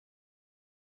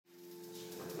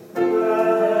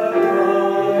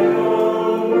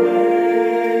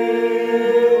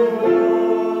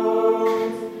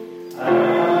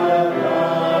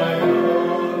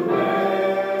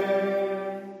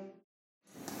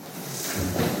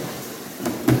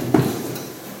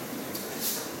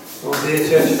Dear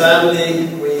church family,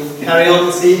 we carry on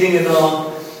this evening in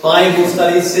our Bible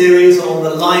study series on the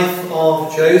life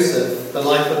of Joseph. The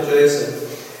life of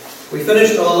Joseph. We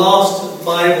finished our last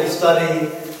Bible study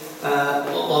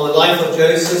on the life of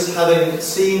Joseph, having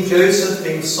seen Joseph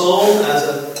being sold as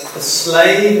a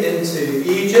slave into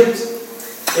Egypt,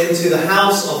 into the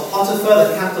house of Potiphar,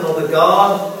 the captain of the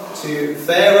guard, to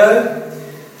Pharaoh.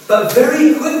 But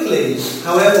very quickly,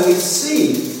 however, we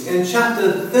see in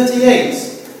chapter 38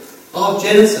 of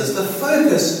Genesis the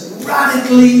focus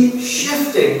radically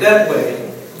shifting, don't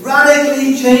we?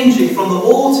 Radically changing from the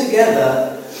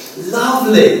altogether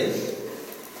lovely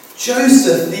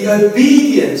Joseph, the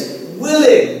obedient,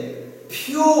 willing,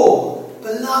 pure,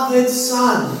 beloved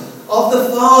son of the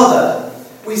Father.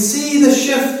 We see the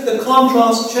shift, the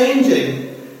contrast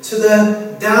changing to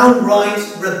the downright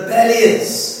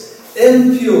rebellious,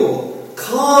 impure,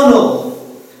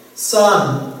 carnal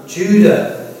son,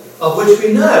 Judah, of which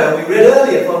we know, we read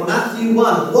earlier from Matthew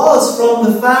 1, was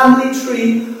from the family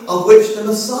tree of which the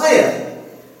Messiah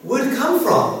would come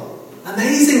from.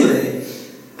 Amazingly.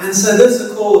 And so this,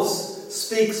 of course,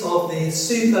 speaks of the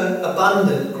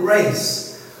superabundant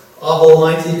grace of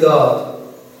Almighty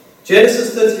God.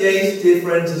 Genesis 38, dear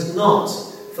friends, is not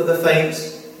for the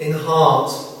faint in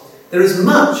heart. There is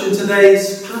much in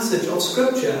today's passage of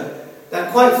Scripture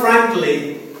that, quite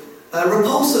frankly,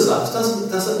 repulses us,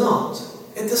 does it not?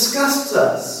 It disgusts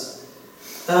us.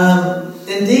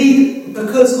 Indeed,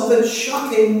 because of its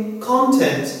shocking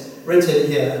content written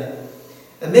here.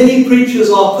 And many preachers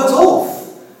are put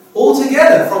off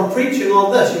altogether from preaching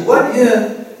on this. You won't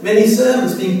hear many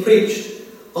sermons being preached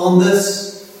on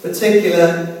this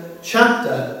particular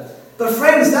chapter. But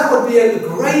friends, that would be a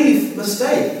grave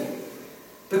mistake,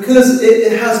 because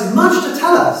it has much to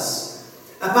tell us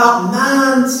about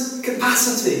man's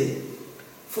capacity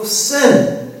for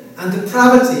sin and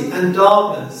depravity and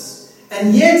darkness,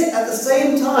 and yet at the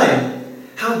same time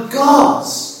how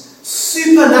God's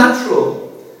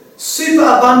supernatural,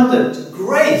 superabundant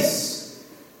grace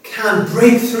can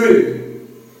break through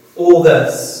all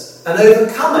this and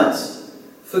overcome it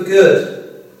for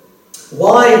good.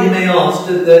 Why, you may ask,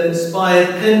 did the inspired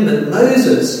penman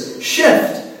Moses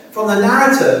shift from the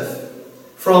narrative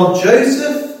from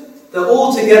Joseph, the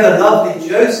altogether lovely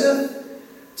Joseph,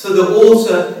 to the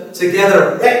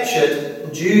altogether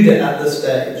wretched Judah at this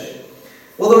stage?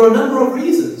 Well, there are a number of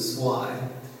reasons why.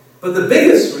 But the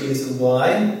biggest reason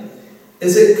why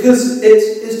is because it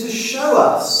is to show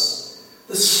us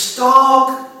the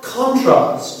stark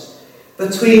contrast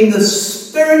between the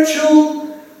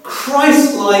spiritual,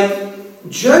 Christ-like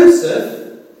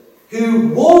Joseph, who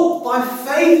walked by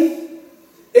faith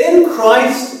in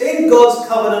Christ, in God's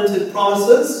covenanted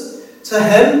promises to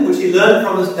him, which he learned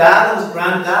from his dad and his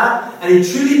granddad, and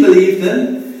he truly believed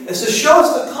in, is to show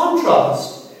us the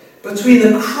contrast between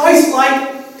the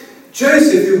Christ-like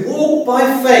Joseph, who walked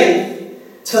by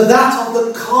faith, to that of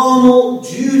the carnal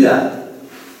Judah,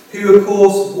 who of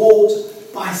course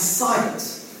walked by sight.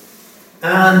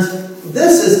 And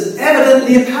this is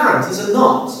evidently apparent, is it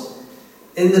not,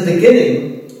 in the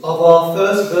beginning of our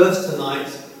first verse tonight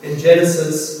in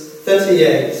Genesis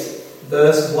 38,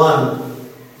 verse 1.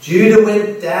 Judah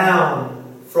went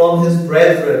down from his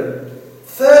brethren.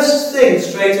 First thing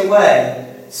straight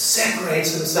away,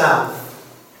 separates himself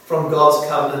from God's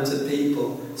covenanted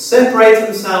people. Separates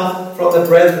himself from the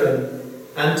brethren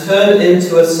and turned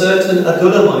into a certain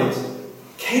Adulamite,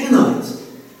 Canaanite,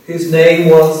 whose name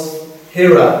was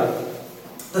Hira.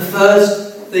 The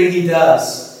first thing he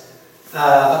does,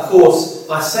 of course,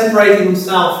 by separating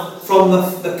himself from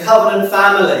the covenant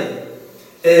family,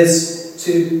 is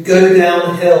to go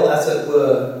downhill, as it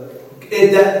were.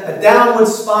 A downward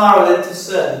spiral into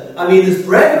sin. I mean, his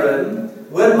brethren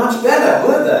weren't much better,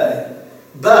 were they?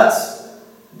 But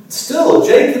still,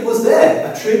 Jacob was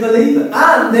there, a true believer.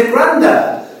 And their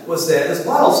granddad was there as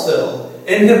well still.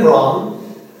 In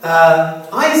Hebron,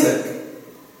 Isaac.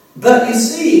 But you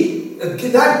see,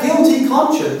 that guilty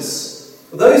conscience,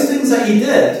 those things that he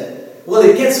did, well,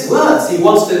 it gets worse. He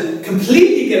wants to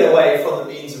completely get away from the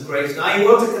means of grace. Now he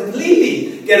wants to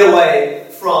completely get away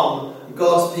from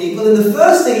God's people. And the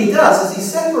first thing he does is he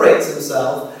separates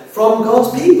himself from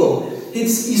God's people. You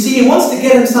see, he wants to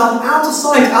get himself out of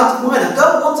sight, out of mind. I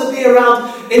don't want to be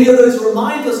around any of those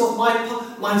reminders of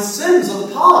my sins of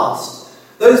the past.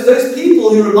 Those people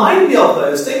who remind me of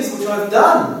those things which I've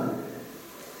done.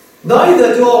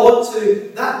 Neither do I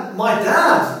want my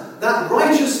dad, that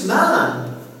righteous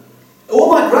man, or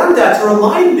my granddad to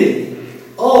remind me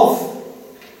of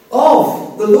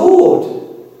the Lord.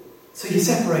 So he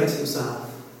separates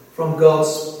himself from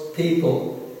God's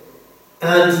people.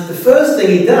 And the first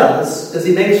thing he does is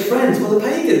he makes friends with a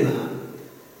pagan man,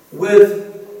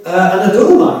 with an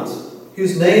Adullamite,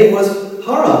 whose name was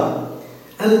Haran.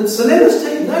 And so let us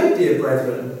take note, dear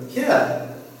brethren,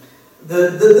 here,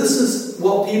 that this is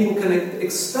what people can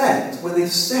expect when they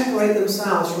separate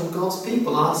themselves from God's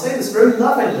people. And I say this very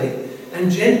lovingly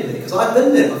and gently, because I've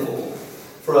been there before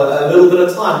for a little bit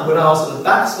of time. When I was in a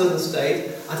backslidden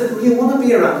state, I didn't really want to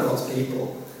be around God's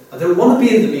people. I didn't want to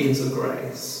be in the means of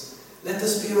grace. Let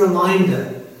this be a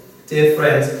reminder, dear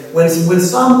friends, when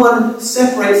someone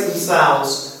separates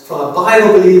themselves from a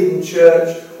Bible-believing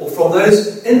church or from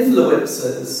those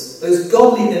influences, those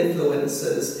godly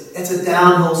influences, it's a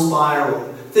downhill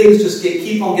spiral. Things just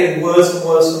keep on getting worse and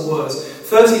worse and worse.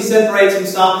 First he separates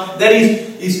himself,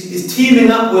 then he's teaming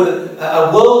up with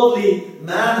a worldly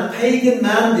man, a pagan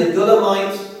man, the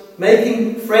Adullamite,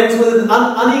 making friends with an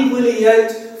unequally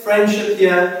yoked friendship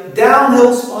here,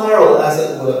 downhill spiral, as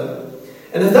it were.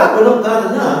 And if that were not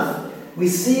bad enough, we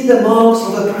see the marks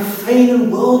of a profane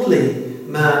and worldly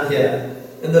man here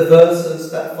in the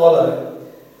verses that follow.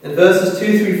 In verses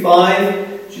 2 through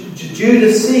 5,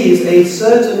 Judah sees a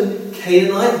certain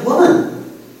Canaanite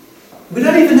woman. We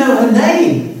don't even know her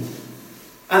name.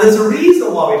 And there's a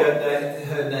reason why we don't know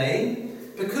her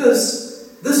name,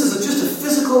 because this is just a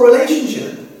physical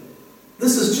relationship.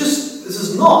 This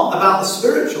is not about the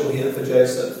spiritual here for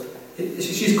Joseph.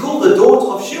 She's called the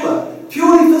daughter of Shua.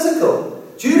 Purely physical.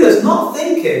 Judah's not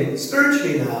thinking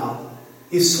spiritually now.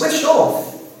 He's switched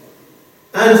off.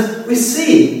 And we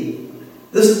see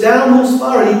this downhill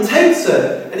spiral. He takes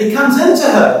her and he comes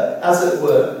into her, as it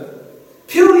were.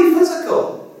 Purely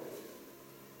physical.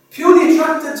 Purely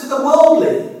attracted to the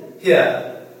worldly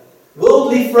here.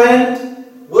 Worldly friend,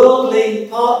 worldly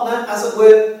partner, as it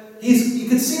were. You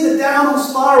can see the downhill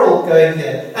spiral going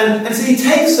here. And so he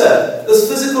takes her, this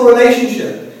physical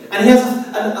relationship, and he has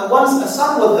a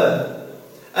son with her.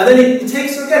 And then he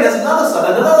takes her again, has another son,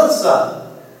 and another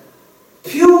son.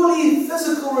 Purely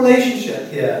physical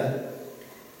relationship here.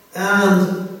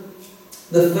 And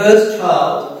the first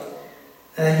child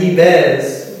he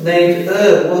bears, named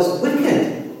was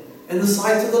wicked in the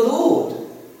sight of the Lord.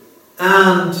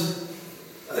 And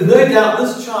no doubt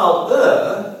this child,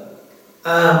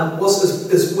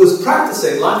 was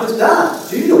practicing like his dad,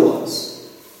 Judah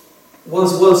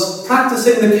was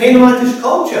practicing the Canaanitish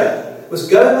culture, was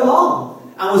going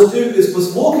along, and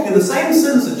was walking in the same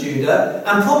sins as Judah,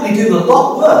 and probably doing a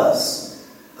lot worse.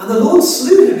 And the Lord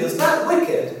slew him. He was that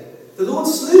wicked. The Lord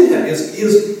slew him. He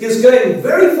was going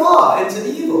very far into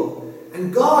evil,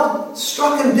 and God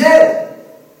struck him dead.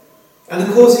 And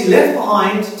of course, he left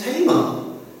behind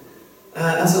Tamar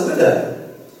as a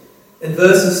widow. In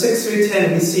verses 6 through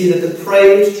 10, we see the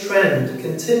depraved trend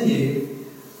continue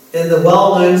in the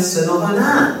well-known sin of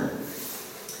Onan.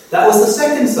 That was the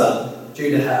second son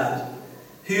Judah had,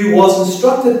 who was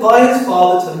instructed by his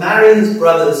father to marry his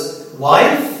brother's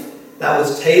wife. That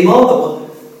was Tamar.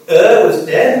 Was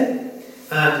dead,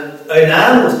 and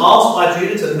Onan was asked by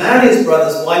Judah to marry his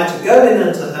brother's wife, to go in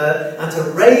unto her, and to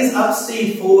raise up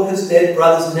seed for his dead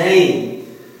brother's name.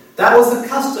 That was the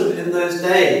custom in those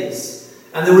days.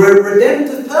 And there were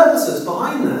redemptive purposes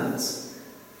behind that.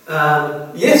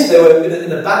 Yes, they were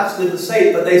in a backslidden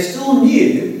state, but they still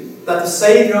knew that the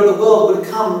Saviour of the world would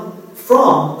come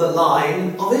from the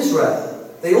line of Israel.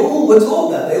 They all were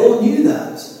taught that. They all knew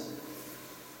that.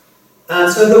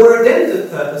 And so there were redemptive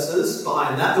purposes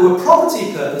behind that. There were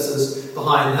property purposes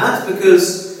behind that,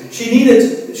 because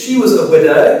she was a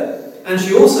widow, and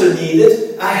she also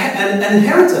needed an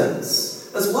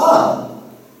inheritance as well.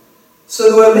 So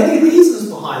there were many reasons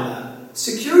behind that.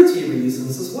 Security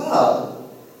reasons as well.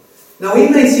 Now we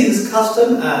may see this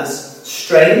custom as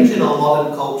strange in our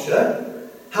modern culture.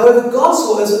 However, God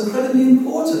saw it as incredibly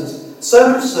important.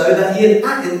 So much so that he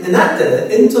enacted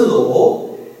it into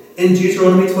law in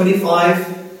Deuteronomy 25,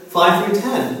 5 through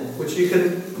 10, which you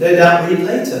can no doubt read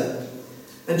later.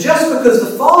 And just because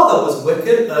the father was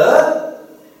wicked,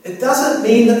 it doesn't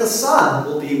mean that the son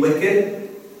will be wicked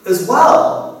as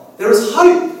well. There is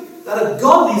hope that a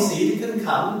godly seed can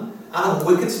come out of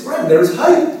wicked spring. There is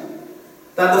hope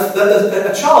that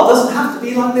a child doesn't have to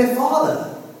be like their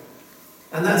father.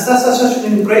 And that's such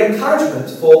a great encouragement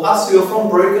for us who are from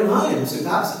broken homes, who've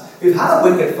had a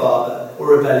wicked father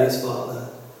or rebellious father.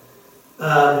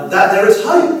 That there is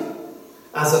hope,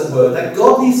 as it were, that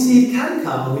godly seed can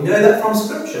come, and we know that from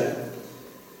Scripture.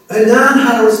 Onan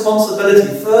had a responsibility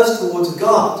first towards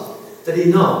God, did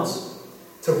he not?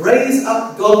 To raise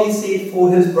up godly seed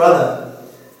for his brother.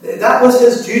 That was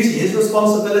his duty, his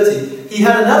responsibility. He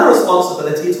had another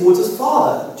responsibility towards his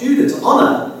father, Judah, to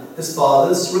honour his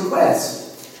father's request.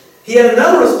 He had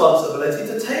another responsibility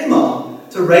to Tamar,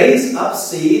 to raise up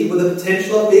seed with the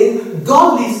potential of being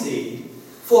godly seed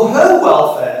for her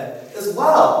welfare as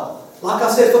well. Like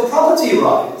I said, for property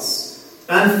rights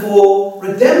and for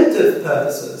redemptive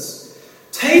purposes.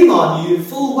 Tamar knew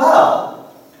full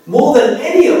well, more than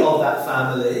any of that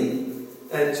family,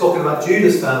 and talking about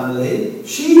Judah's family,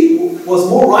 she was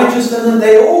more righteous than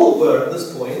they all were at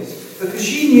this point, because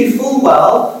she knew full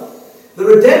well the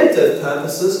redemptive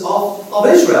purposes of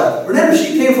Israel. Remember,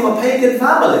 she came from a pagan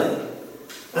family.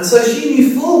 And so she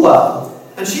knew full well,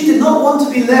 and she did not want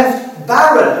to be left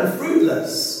barren and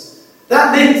fruitless.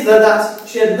 That meant that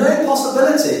she had no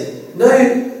possibility,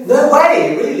 no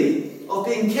way really, of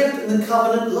being kept in the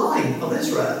covenant line of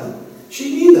Israel.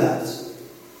 She knew that.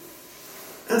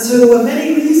 And so there were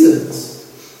many reasons.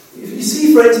 You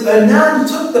see, friends, Onan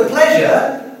took the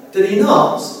pleasure, did he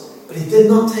not? But he did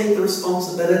not take the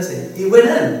responsibility. He went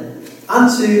in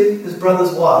unto his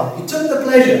brother's wife. He took the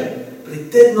pleasure, but he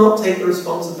did not take the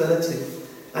responsibility.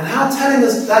 And how telling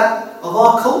is that of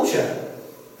our culture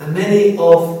and many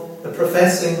of the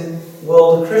professing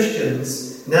world of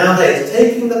Christians nowadays,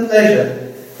 taking the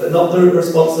pleasure but not the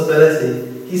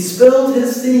responsibility. He spilled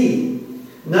his seed,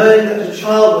 knowing that the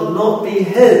child would not be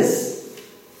his.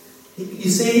 You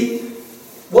see,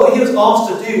 what he was asked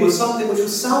to do was something which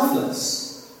was selfless.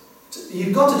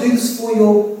 You've got to do this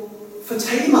for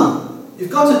Tamar. You've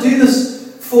got to do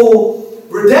this for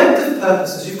redemptive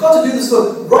purposes. You've got to do this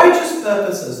for righteous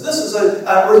purposes. This is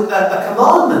a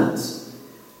commandment.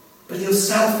 But he was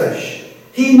selfish.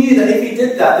 He knew that if he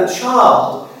did that, the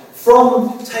child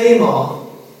from Tamar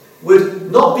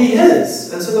would not be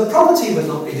his. And so the property would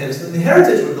not be his. And the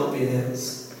heritage would not be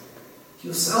his. He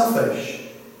was selfish.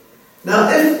 Now,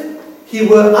 if he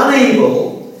were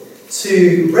unable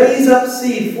to raise up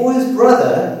seed for his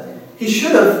brother, he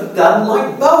should have done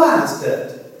like Boaz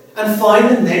did and find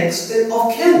the next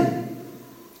of kin.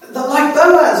 Like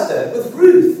Boaz did with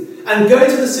Ruth, and go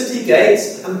to the city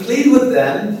gates and plead with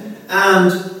them,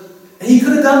 and he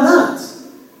could have done that.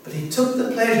 But he took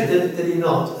the pleasure, did he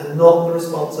not, and not the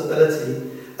responsibility.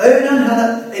 Onan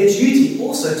had a duty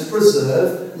also to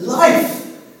preserve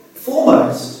life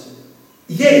foremost.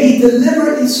 Yet he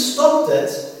deliberately stopped it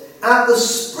at the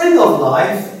spring of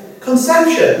life,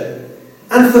 conception.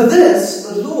 And for this,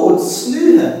 the Lord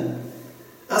slew him.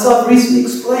 As I've recently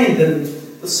explained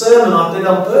in the sermon I did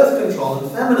on birth control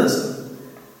and feminism,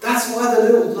 that's why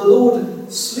the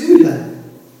Lord slew him.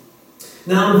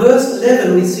 Now in verse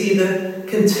 11 we see the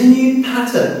continued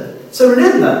pattern. So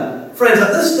remember, friends,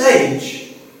 at this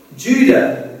stage,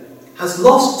 Judah has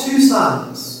lost two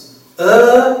sons.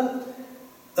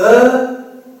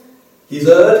 He's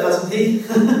erred, hasn't he?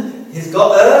 He's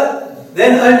got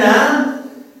then Onan.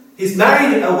 He's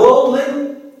married a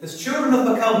worldling. His children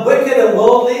have become wicked and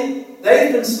worldly.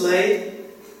 They've been slain.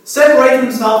 Separated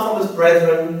himself from his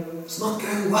brethren. It's not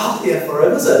going well here for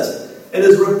him, is it? It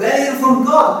is rebellion from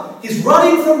God. He's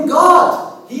running from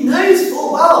God. He knows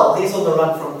full well he's on the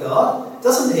run from God,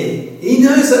 doesn't he? He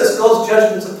knows that it's God's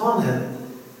judgment upon him.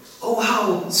 Oh,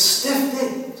 how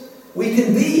stiff-necked we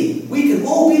can be. We can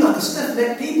all be like a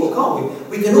stiff-necked people, can't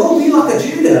we? We can all be like a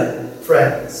Judah,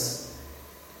 friends.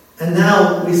 And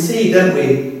now we see, don't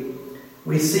we?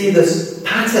 We see this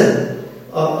pattern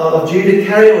of Judah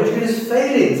carrying on Judah's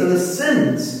failings and his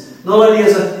sins, not only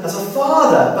as a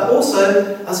father, but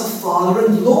also as a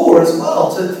father-in-law as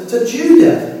well to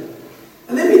Judah.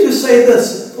 And let me just say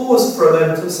this, pause for a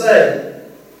moment and say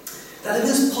that it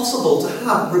is possible to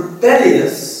have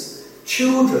rebellious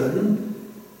children.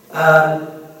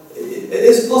 It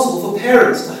is possible for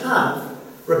parents to have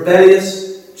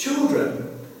rebellious children.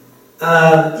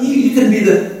 You can be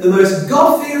the most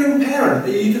God-fearing parent,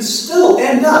 but you can still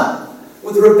end up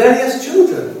with rebellious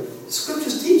children.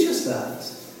 Scriptures teach us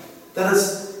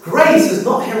that grace is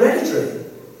not hereditary.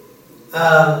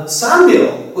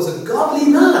 Samuel was a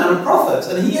godly man and a prophet,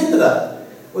 and he ended up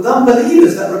with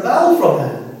unbelievers that rebelled from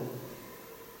him.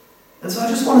 And so I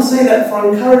just want to say that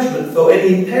for encouragement for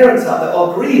any parents out there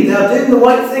are grieved. They are doing the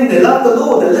right thing. They love the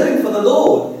Lord. They're living for the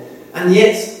Lord. And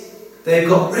yet they've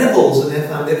got rebels in their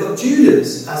family. They've got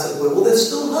Judas, as it were. Well, there's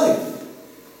still hope.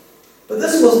 But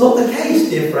this was not the case,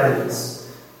 dear friends,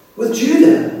 with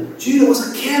Judah. Judah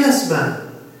was a careless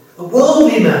man, a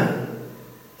worldly man.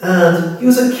 And he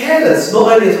was a careless,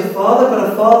 not only as a father,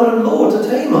 but a father-in-law to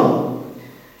Tamar.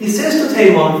 He says to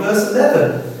Tamar in verse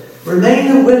 11,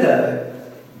 "Remain a widow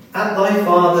at thy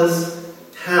father's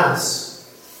house."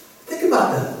 Think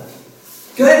about that.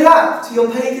 Go back to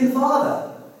your pagan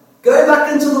father. Go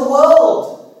back into the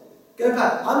world. Go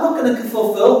back. I'm not going to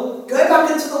fulfill. Go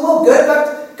back into the world. Go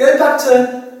back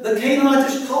to the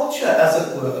Canaanitish culture, as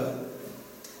it were.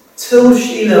 "Till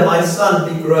Shelah, my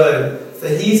son, be grown, For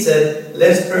he said,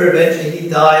 lest peradventure he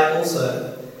die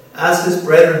also, as his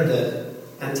brethren did.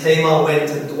 And Tamar went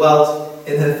and dwelt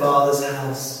in her father's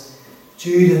house.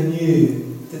 Judah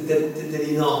knew, did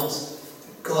he not?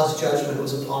 God's judgment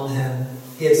was upon him.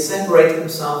 He had separated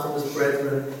himself from his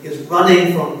brethren. He was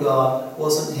running from God,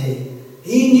 wasn't he?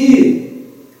 He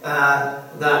knew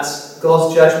that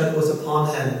God's judgment was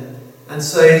upon him. And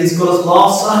so he's got his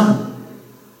last son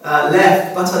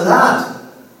left, but a lad.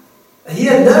 He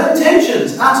had no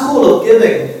intentions at all of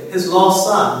giving his last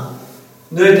son,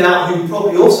 no doubt who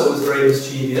probably also was very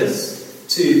mischievous,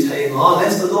 to Tamar,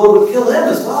 lest the Lord would kill him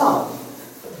as well.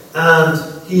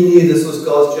 And he knew this was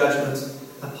God's judgment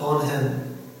upon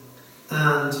him.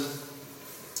 And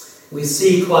we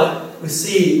see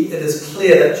it is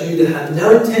clear that Judah had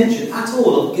no intention at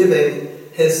all of giving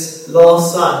his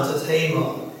last son to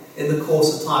Tamar in the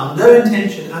course of time. No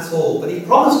intention at all. But he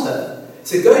promised her.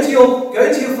 So go to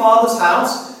your father's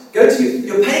house, go to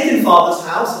your pagan father's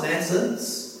house in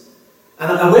essence,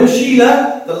 and when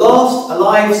Shelah, the last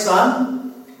alive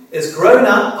son, is grown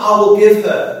up, I will give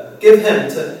him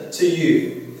to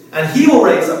you, and he will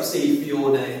raise up seed for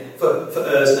your name, for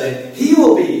Er's name. He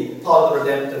will be part of the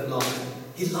redemptive line.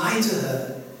 He lied to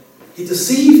her. He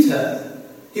deceived her.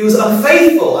 He was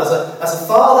unfaithful as a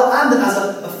father and as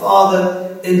a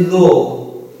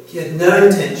father-in-law. He had no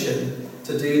intention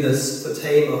to do this for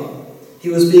Tamar. He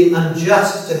was being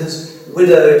unjust to his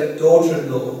widowed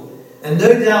daughter-in-law. And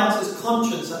no doubt his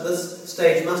conscience at this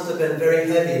stage must have been very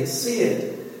heavy,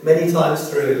 seared many times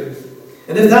through.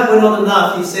 And if that were not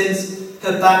enough, he sends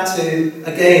her back to,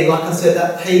 again, like I said,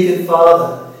 that pagan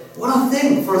father. What a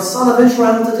thing for a son of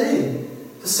Israel to do.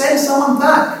 To send someone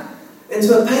back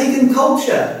into a pagan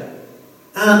culture.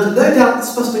 And no doubt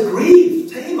this must have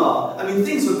grieved Tamar. I mean,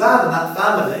 things were bad in that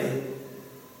family.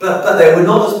 But they were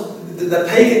not as... The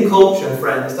pagan culture,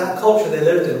 friends, that culture they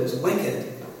lived in was wicked.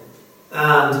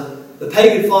 And the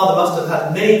pagan father must have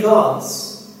had many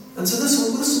gods. And so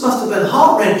this must have been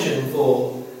heart-wrenching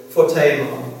for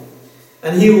Tamar.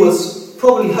 And he was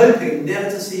probably hoping never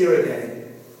to see her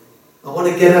again. I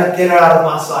want to get her out of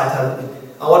my sight.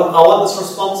 I want this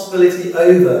responsibility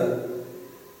over.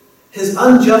 His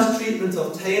unjust treatment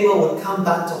of Tamar would come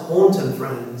back to haunt him,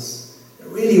 friends. It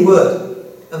really would.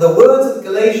 And the words of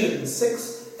Galatians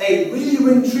 6:8 really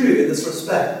ring true in this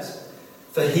respect.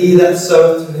 For he that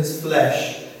soweth to his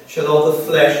flesh shall of the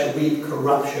flesh reap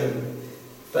corruption,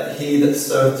 but he that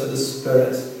soweth to the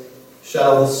Spirit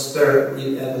shall of the Spirit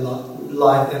reap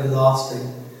life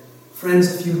everlasting.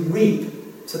 Friends, if you reap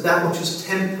to that which is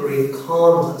temporary,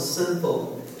 carnal, and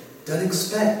sinful, don't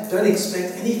expect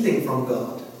anything from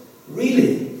God.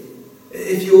 Really.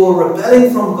 If you're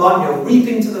rebelling from God, you're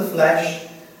reaping to the flesh,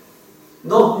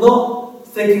 not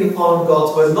thinking upon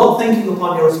God's word, not thinking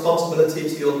upon your responsibility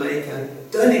to your Maker,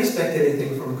 don't expect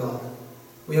anything from God.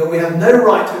 We have no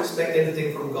right to expect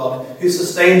anything from God, who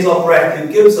sustains our breath,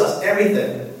 who gives us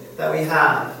everything that we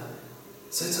have.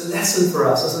 So it's a lesson for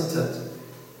us, isn't it?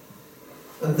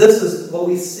 And this is what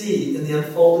we see in the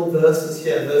unfolding verses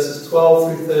here, verses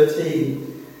 12 through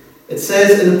 13. It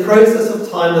says, in the process of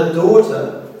time, the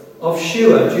daughter of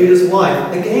Shua, Judah's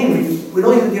wife, again, we're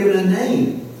not even given a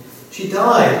name. She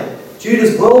died.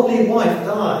 Judah's worldly wife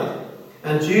died.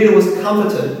 And Judah was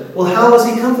comforted. Well, how was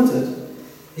he comforted?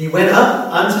 He went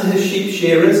up unto his sheep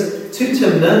shearers to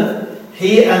Timnah,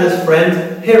 he and his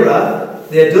friend Hira,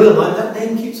 the Adullamite. That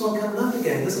name keeps on coming up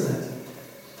again, doesn't it?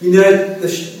 You know,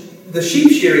 the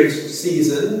sheep shearing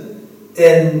season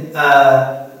in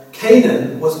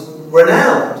Canaan was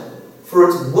renowned for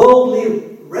its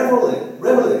worldly reveling.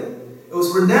 It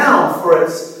was renowned for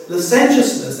its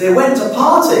licentiousness. They went to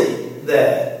party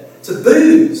there, to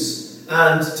booze,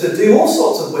 and to do all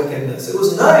sorts of wickedness. It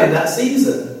was known that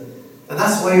season. And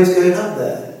that's why he was going up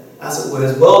there. As it were,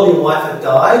 his worldly wife had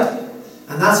died,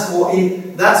 and that's what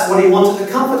he wanted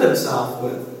to comfort himself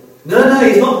with. No,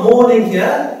 he's not mourning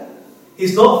here.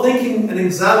 He's not thinking and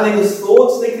examining his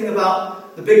thoughts, thinking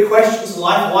about the big questions in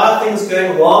life. Why are things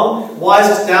going wrong? Why is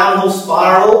this downhill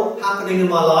spiral happening in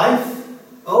my life?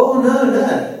 Oh,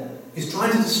 no. He's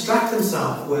trying to distract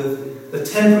himself with the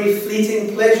temporary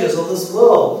fleeting pleasures of this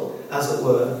world, as it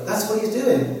were. That's what he's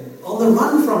doing. On the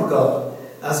run from God,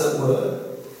 as it were.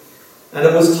 And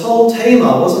it was told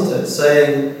Tamar, wasn't it?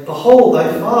 Saying, behold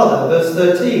thy father, verse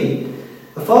 13.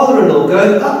 The father-in-law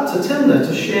goeth up to Timnah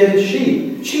to shear his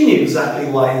sheep. She knew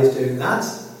exactly why he was doing that.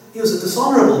 He was a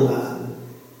dishonourable man.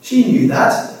 She knew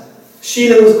that.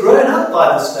 Shelah was grown up by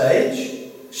the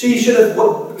stage. She should have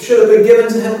been given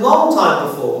to him long time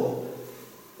before.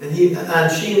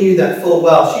 And she knew that full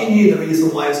well. She knew the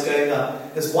reason why he's going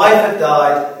up. His wife had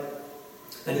died,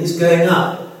 and he's going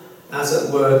up. as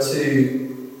it were, to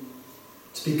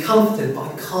be comforted by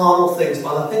carnal things,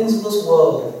 by the things of this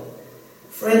world.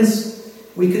 Friends,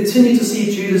 we continue to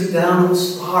see Judah's downward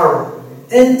spiral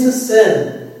into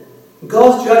sin.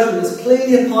 God's judgment is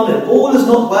clearly upon him. All is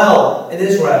not well in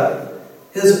Israel.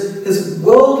 His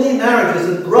worldly marriage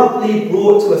is abruptly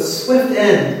brought to a swift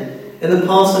end in the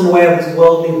passing away of his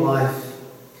worldly wife.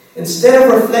 Instead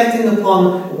of reflecting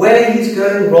upon where he's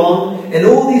going wrong in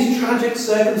all these tragic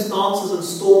circumstances and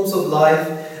storms of life,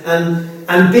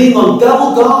 and being on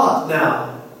double guard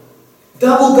now,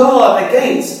 double guard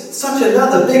against such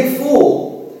another big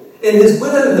fall in his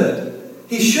widowhood,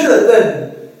 he should have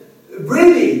been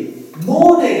really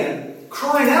mourning and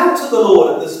crying out to the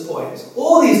Lord at this point.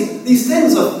 All these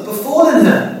things have befallen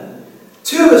him.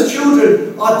 2 of his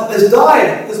children has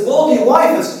died. His worldly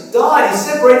wife has died. He's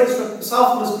separated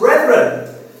himself from his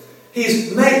brethren.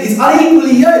 He's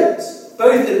unequally yoked,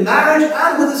 both in marriage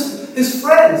and with his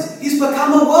friends. He's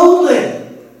become a worldling.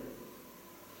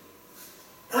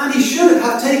 And he should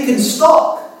have taken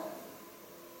stock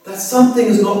that something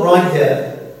is not right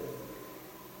here.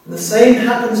 And the same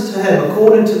happens to him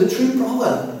according to the true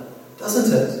proverb,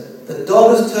 doesn't it? The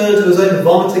dog has turned to his own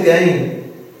vomit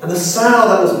again, and the sow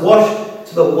that was washed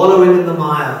to the wallowing in the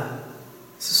mire.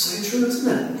 This is so true, isn't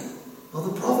it?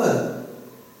 Of the proverb.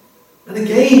 And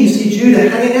again you see Judah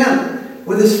hanging out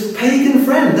with his pagan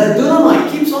friend, that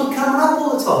Dunamite, keeps on coming up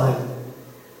all the time.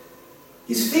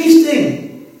 He's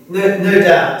feasting, no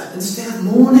doubt, instead of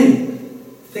mourning,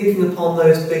 thinking upon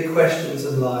those big questions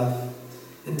in life.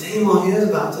 And Tamar hears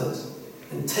about it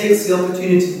and takes the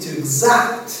opportunity to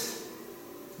exact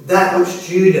that which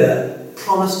Judah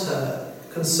promised her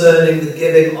concerning the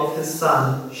giving of his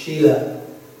son Shelah.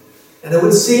 And it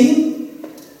would seem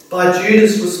by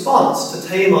Judah's response to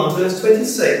Tamar, verse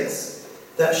 26,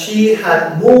 that she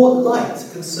had more light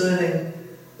concerning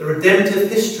the redemptive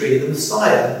history of the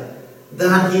Messiah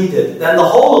than he did, than the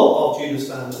whole of Judah's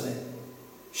family.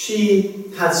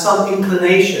 She had some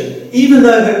inclination, even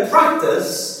though her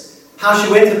practice, how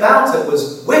she went about it,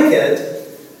 was wicked,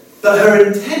 but her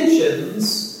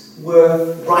intentions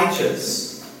were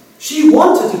righteous. She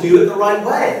wanted to do it the right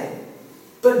way.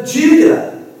 But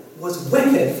Judah was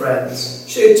wicked, friends.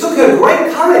 It took her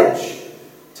great courage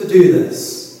to do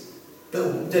this.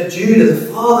 But Judah,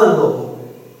 the father-in-law,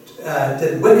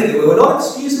 did wickedly. We were not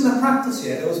excusing the practice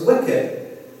here. It was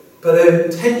wicked. But her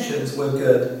intentions were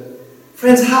good.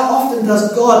 Friends, how often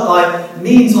does God, by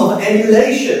means of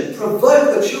emulation,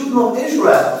 provoke the children of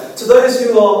Israel, to those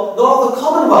who are not of the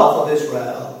commonwealth of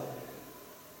Israel?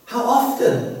 How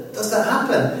often does that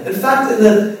happen? In fact,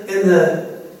 in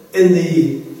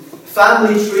the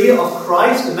family tree of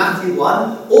Christ in Matthew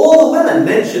 1, all the women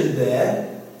mentioned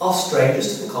there are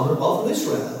strangers to the commonwealth of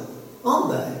Israel,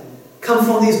 aren't they? Come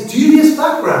from these dubious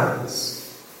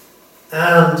backgrounds.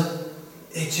 And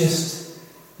it just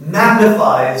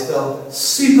magnifies the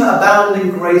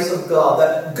superabounding grace of God,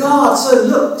 that God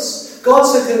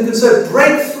can so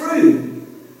break through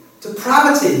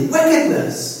depravity,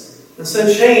 wickedness, and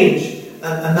so change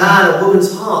a man or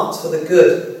woman's heart for the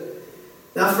good.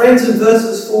 Now, friends, in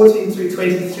verses 14 through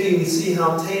 23, we see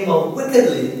how Tamar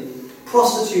wickedly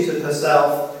prostituted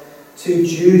herself to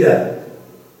Judah.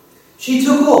 She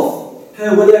took off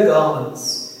her widow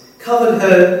garments, covered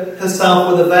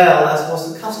herself with a veil, as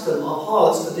was the custom of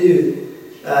harlots to do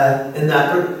in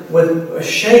that, with a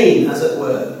shame, as it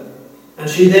were. And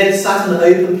she then sat in an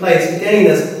open place, again,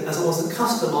 as it was the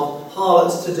custom of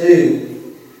harlots to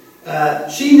do.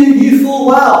 She knew full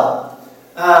well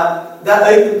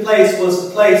that open place was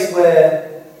the place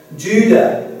where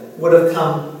Judah would have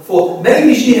come forth.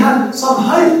 Maybe she had some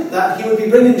hope that he would be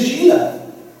bringing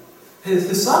Shelah,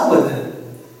 his son, with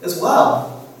him as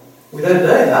well. We don't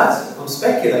know that. I'm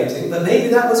speculating, but maybe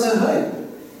that was her hope.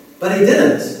 But he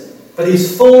didn't. But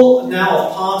he's full now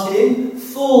of partying,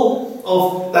 full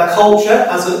of that culture,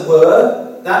 as it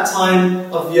were, that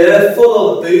time of year,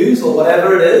 full of the booze or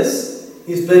whatever it is.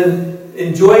 He's been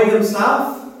enjoying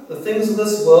himself, the things of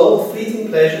this world, the fleeting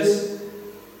pleasures.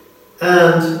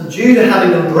 And Judah,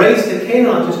 having embraced the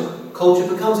Canaanite culture,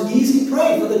 becomes easy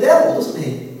prey for the devil, doesn't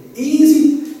he?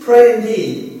 Easy prey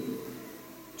indeed.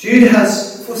 Judah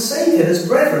has forsaken his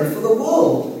brethren for the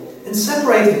world in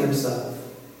separating himself.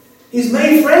 He's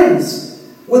made friends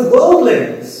with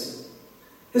worldlings.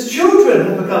 His children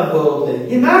have become worldly.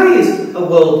 He marries a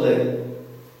worldling.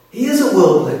 He is a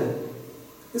worldling,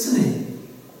 isn't he?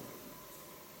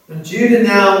 And Judah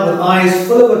now, with eyes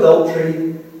full of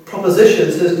adultery,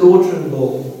 propositions his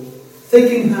daughter-in-law,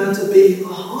 thinking her to be a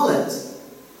harlot.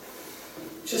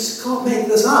 Just can't make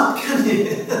this up, can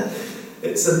you?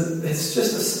 It's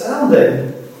just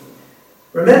astounding.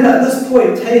 Remember, at this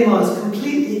point, Tamar is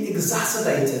completely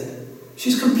exacerbated.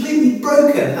 She's completely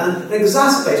broken and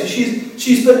exacerbated.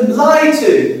 She's been lied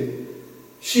to.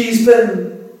 She's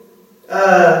been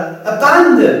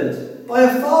abandoned by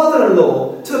a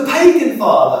father-in-law to a pagan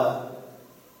father.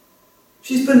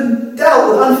 She's been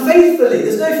dealt with unfaithfully.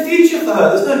 There's no future for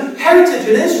her. There's no heritage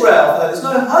in Israel for her. There's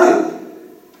no hope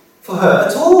for her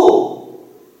at all.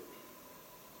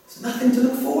 There's nothing to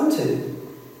look forward to.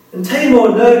 And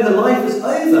Tamar, knowing her life is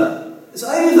over, it's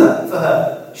over for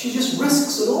her. She just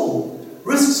risks it all.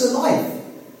 Risks her life.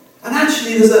 And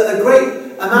actually there's a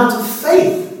great amount of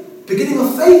faith, beginning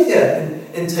of faith here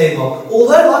in Tamar.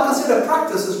 Although, like I said, her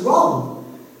practice is wrong.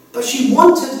 But she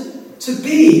wanted to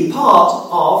be part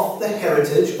of the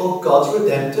heritage of God's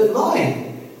redemptive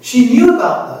line. She knew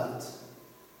about that.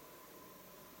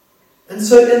 And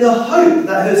so in the hope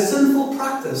that her sinful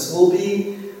practice will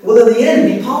in the end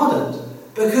be pardoned,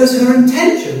 because her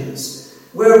intentions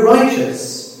were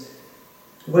righteous,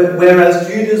 whereas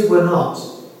Judah's were not.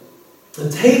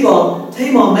 And Tamar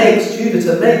makes Judah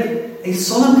to make a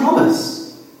solemn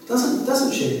promise,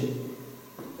 doesn't she?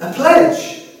 A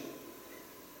pledge.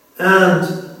 And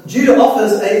Judah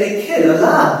offers a kid, a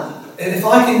lamb. And if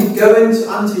I can go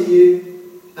unto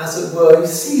you, as it were, you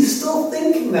see, still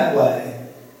thinking that way.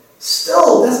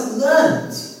 Still doesn't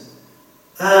learn.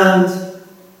 And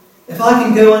if I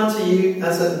can go unto you,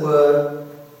 as it were,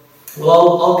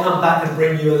 well, I'll come back and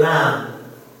bring you a lamb.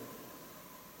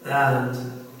 And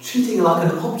treating her like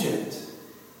an object.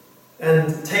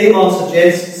 And Tamar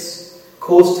suggests, of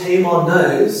course, Tamar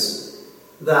knows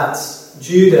that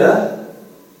Judah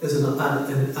is an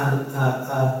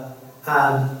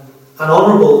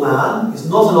honourable man. He's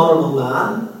not an honourable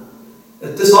man.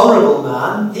 A dishonourable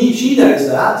man. She knows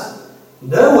that.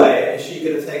 No way is she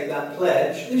going to take that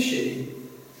pledge, is she?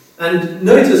 And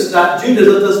notice that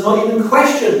Judah does not even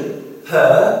question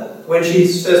her when she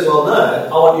says, well, no,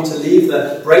 I want you to leave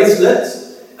the bracelet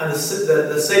and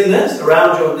the signet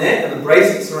around your neck and the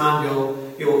bracelets around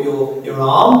your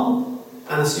arm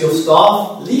and your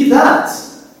staff. Leave that.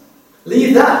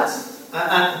 Leave that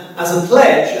as a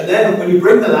pledge. And then when you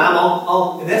bring the lamb,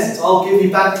 I'll give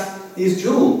you back these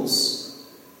jewels.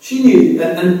 She knew,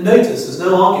 and notice, there's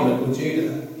no argument with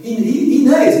Judah. He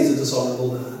knows he's a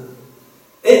dishonourable man.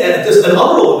 Just an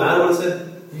honourable man would have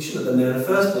said, you shouldn't have been there in the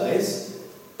first place.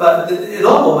 But an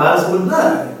honourable man wouldn't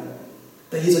know.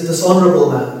 But he's a dishonourable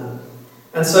man.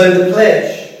 And so the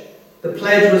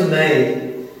pledge was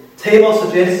made. Tamar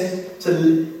suggests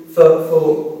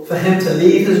for him to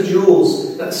leave his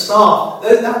jewels, that staff,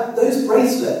 those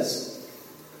bracelets,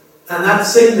 and that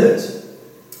signet.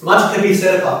 Much can be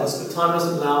said about this, but time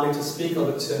doesn't allow me to speak of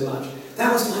it too much.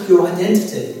 That was like your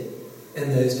identity in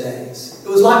those days. It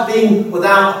was like being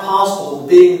without a passport,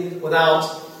 being without,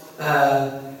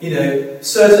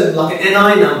 certain, like an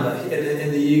NI number in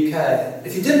the UK.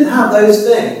 If you didn't have those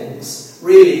things,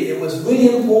 really, it was really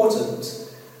important.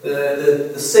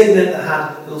 The signet that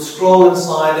had a little scroll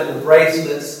inside it, the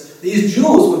bracelets, these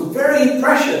jewels were very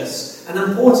precious and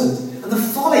important. And the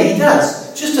folly he does,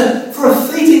 for a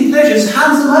fleeting pleasure, just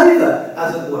hands them over,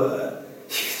 as it were.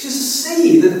 You can just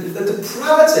see the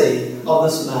depravity of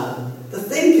this man, the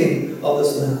thinking of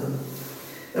this man.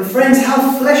 And friends,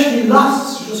 how fleshly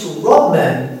lusts just rob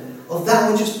men of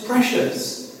that which is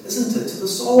precious, isn't it, to the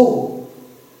soul?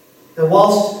 And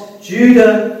whilst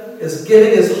Judah is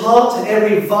giving his heart to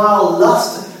every vile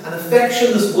lust and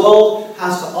affection this world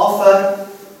has to offer,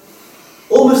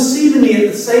 almost seemingly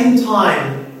at the same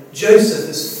time, Joseph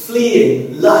is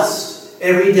fleeing lust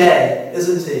every day,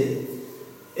 isn't he?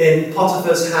 In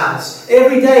Potiphar's house.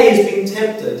 Every day he's being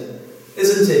tempted,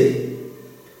 isn't he?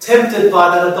 Tempted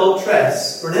by that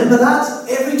adulteress. Remember that?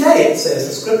 Every day, it says in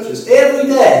the scriptures. Every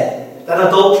day, that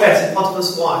adulteress and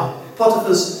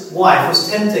Potiphar's wife was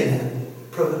tempting him,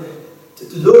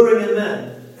 luring him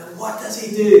in. And what does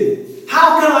he do?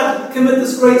 How can I commit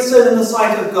this great sin in the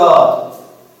sight of God?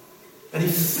 And he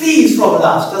flees from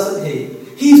lust, doesn't he?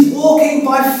 He's walking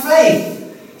by faith.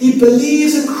 He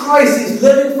believes in Christ. He's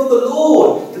living for the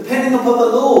Lord, depending upon the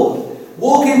Lord.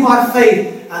 Walking by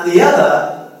faith. And the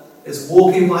other is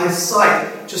walking by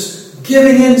sight, just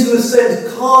giving in to his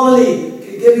sins,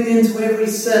 carnally giving in to every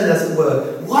sin, as it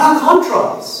were. What a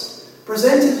contrast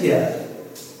presented here.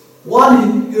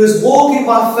 One who is walking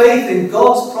by faith in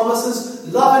God's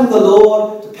promises, loving the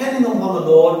Lord, depending upon the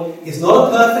Lord. He's not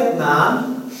a perfect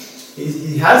man.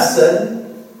 He has sinned.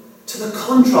 To the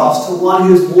contrast to one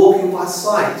who is walking by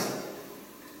sight.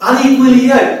 Unequally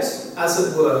yoked, as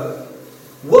it were.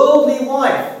 Worldly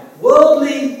wife,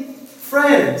 worldly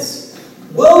friends,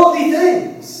 worldly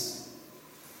things.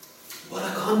 What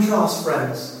a contrast,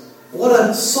 friends. What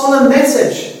a solemn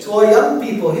message to our young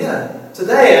people here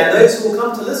today and those who will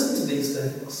come to listen to these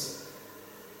things.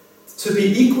 To be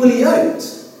equally yoked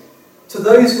to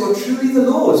those who are truly the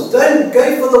Lord's. Don't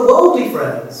go for the worldly,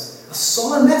 friends. A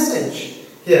solemn message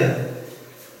here.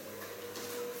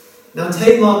 Now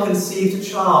Tamar conceived a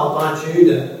child by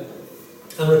Judah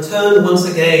and returned once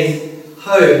again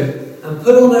home and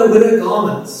put on her widow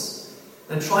garments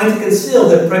and tried to conceal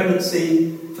her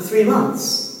pregnancy for 3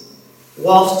 months.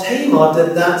 Whilst Tamar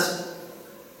did that,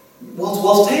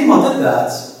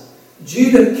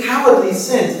 Judah cowardly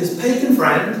sent his pagan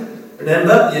friend,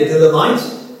 remember, the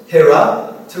Adullamite,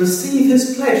 Hira, to receive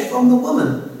his pledge from the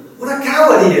woman. What a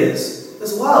coward he is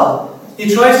as well.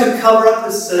 He tries to cover up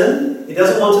his sin. He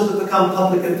doesn't want it to become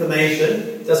public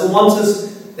information. He doesn't want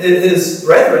his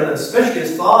brethren, especially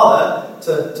his father,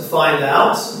 to find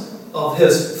out of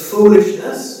his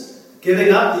foolishness,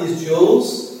 giving up these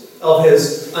jewels, of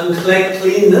his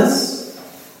uncleanness.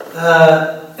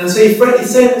 And so he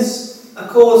sends, of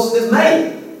course, his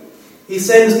maid. He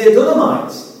sends the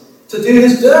Adullamite to do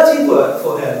his dirty work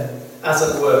for him, as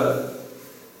it were,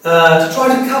 to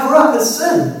try to cover up his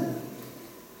sin.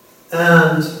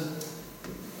 And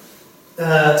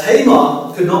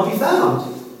Tamar could not be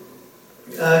found,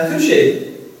 could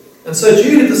she? And so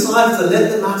Judah decided to let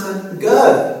the matter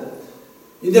go.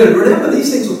 Remember,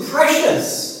 these things were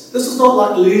precious. This was not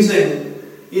like losing,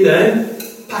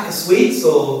 a pack of sweets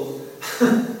or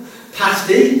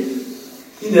pasty.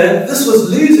 This was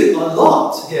losing a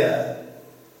lot here.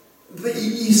 But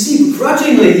you see,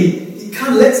 grudgingly, he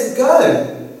kind of lets it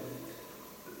go.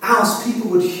 Else people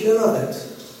would hear of it.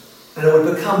 And it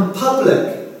would become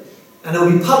public. And it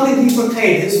would be publicly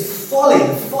proclaimed. His folly,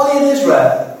 the folly in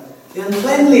Israel, the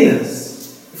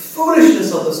uncleanliness, the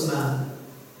foolishness of this man.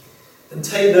 And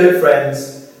take note,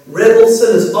 friends, rebel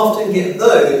sinners often get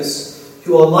those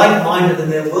who are like-minded in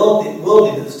their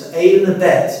worldliness to aid and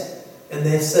abet in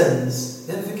their sins.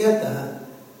 Never forget that.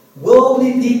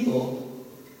 Worldly people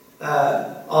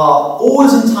are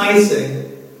always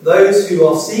enticing those who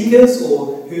are seekers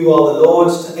or who are the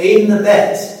Lord's to aid and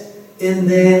abet in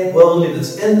their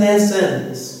worldliness, in their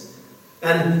sins.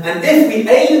 And if we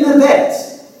aid and abet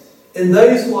in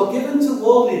those who are given to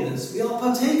worldliness, we are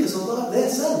partakers of their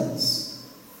sins.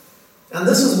 And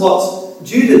this is what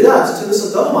Judah does to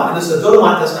this Adullamite. And this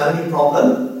Adullamite doesn't have any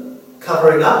problem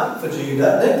covering up for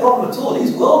Judah. No problem at all.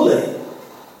 He's worldly.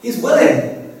 He's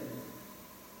willing.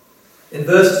 In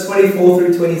verses 24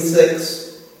 through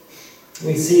 26,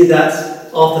 we see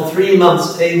that after 3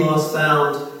 months, Tamar is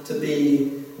found to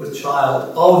be with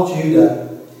child of Judah.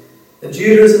 And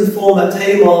Judah is informed that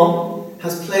Tamar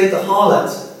has played the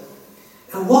harlot.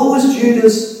 And what was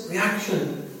Judah's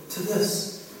reaction to this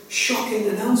shocking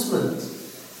announcement?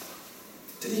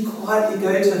 Did he quietly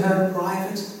go to her in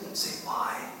private and say,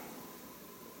 why?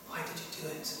 Why did you do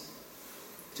it?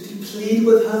 Did he plead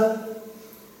with her?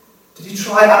 Did he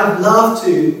try out of love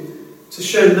to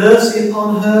show mercy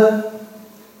upon her?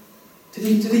 Did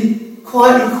he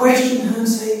quietly question her and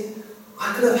say,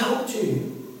 I could have helped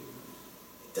you?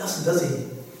 He doesn't, does he?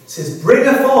 He says, bring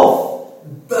her forth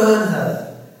and burn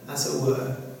her, as it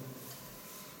were.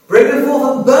 Bring her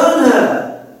forth and burn her.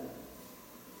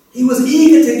 He was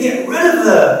eager to get rid of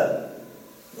her.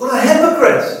 What a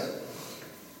hypocrite.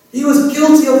 He was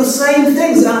guilty of the same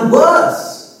things and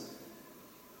worse.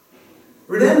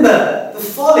 Remember the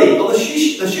folly of the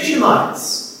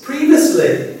Shishemites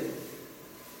previously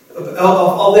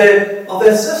of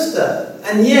their sister.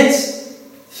 And yet,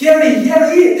 here he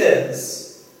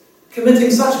is,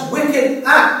 committing such wicked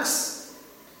acts.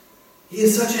 He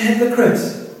is such a hypocrite.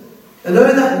 And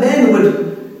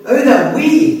that we,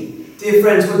 dear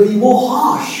friends, would be more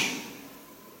harsh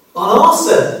on our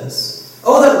sins.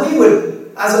 Oh, that we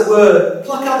would, as it were,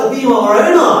 pluck out the beam of our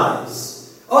own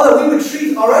eyes. Oh, that we would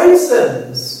treat our own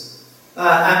sins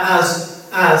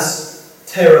as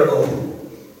terrible.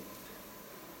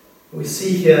 We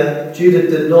see here, Judah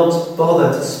did not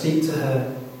bother to speak to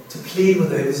her, to plead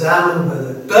with her, examine with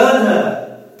her,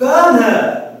 burn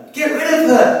her, get rid of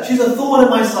her. She's a thorn in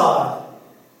my side.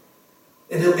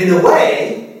 In a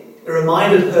way, it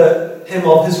reminded him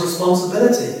of his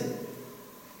responsibility.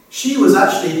 She was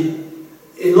actually,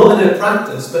 not in her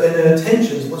practice, but in her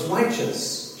intentions, was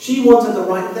righteous. She wanted the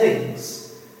right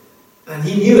things. And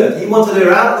he knew it. He wanted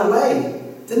her out of the way,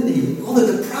 didn't he? Oh,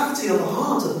 the depravity of the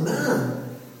heart of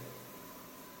man.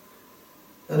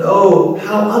 And oh,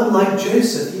 how unlike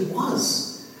Joseph he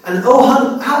was. And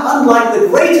oh, how unlike the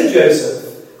greater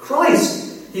Joseph,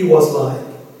 Christ, he was like.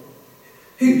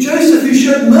 Joseph who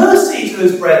showed mercy to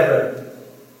his brethren.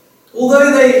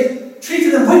 Although they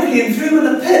treated him wickedly and threw him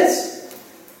in a pit.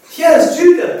 Here's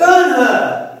Judah, burn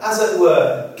her. as it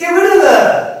were. Get rid of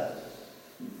her.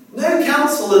 No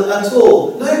counsel at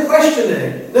all. No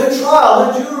questioning. No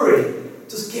trial. No jury.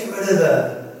 Just get rid of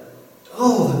her.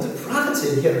 Oh, the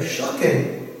depravity here is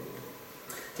shocking.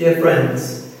 Dear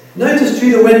friends, notice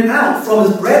Judah went out from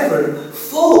his brethren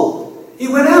full. He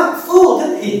went out full,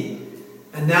 didn't he?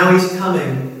 And now he's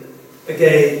coming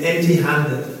again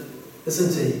empty-handed,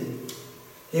 isn't he?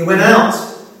 He went out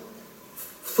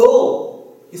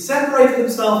full. He separated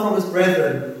himself from his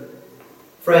brethren,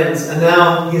 friends, and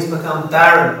now he has become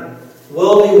barren.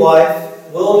 Worldly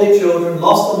wife, worldly children,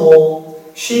 lost them all.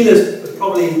 Sheilah was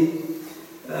probably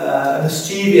a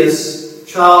mischievous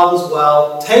child as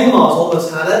well. Tamar's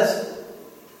almost had it.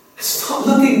 It's not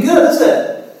looking good, is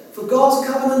it? For God's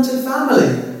covenanted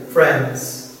family,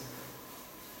 friends.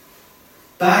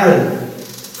 Barren.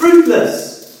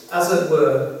 Fruitless, as it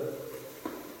were.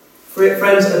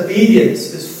 Friends,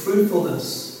 obedience is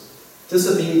fruitfulness.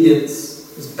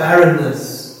 Disobedience is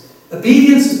barrenness.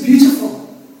 Obedience is beautiful.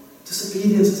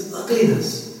 Disobedience is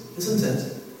ugliness, isn't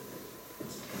it?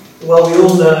 Well, we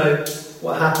all know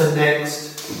what happened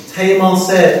next. Tamar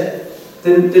said,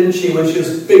 didn't she, when she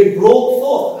was being brought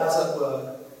forth, as it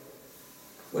were,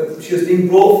 when she was being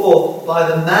brought forth by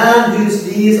the man whose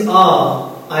these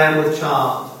are, I am with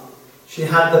child. She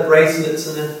had the bracelets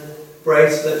and a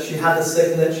bracelet, she had the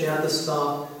signet, she had the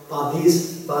star. By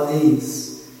these,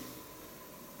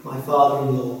 my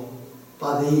father-in-law,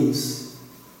 by these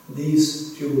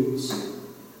jewels,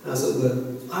 as it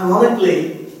were.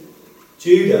 Ironically,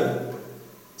 Judah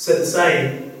said the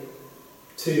same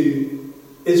to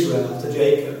Israel, to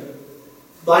Jacob.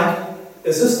 Like,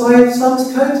 is this my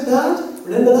son's coat, Dad?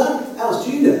 Remember that? That was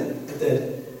Judah that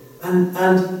did.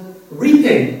 And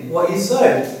reaping what he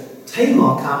sowed.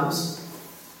 Tamar comes.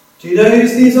 Do you know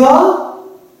whose these are?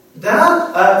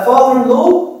 Dad?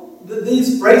 Father-in-law?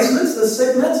 These bracelets, this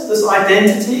signet, this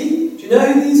identity? Do you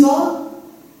know who these are?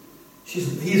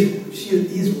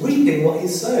 He's reaping what he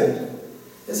sowed,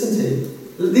 isn't he?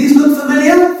 These look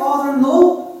familiar,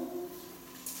 father-in-law?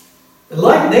 And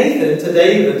like Nathan to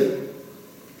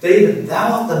David,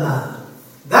 thou art the man.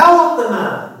 Thou art the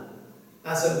man,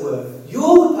 as it were.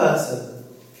 You're the person.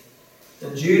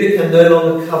 And Judah can no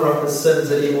longer cover up his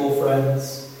sins anymore,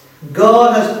 friends.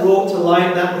 God has brought to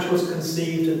light that which was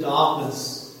conceived in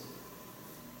darkness.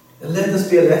 And let this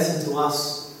be a lesson to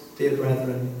us, dear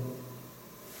brethren,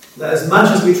 that as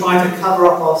much as we try to cover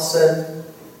up our sin,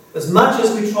 as much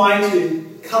as we try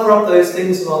to cover up those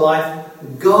things in our life,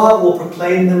 God will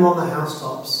proclaim them on the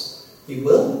housetops. He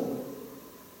will.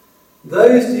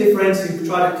 Those, dear friends, who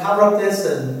try to cover up their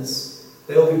sins,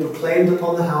 they will be proclaimed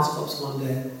upon the housetops one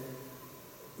day.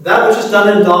 That which is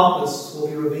done in darkness will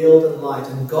be revealed in light,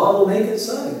 and God will make it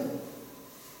so.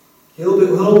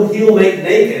 He'll make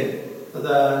naked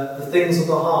the things of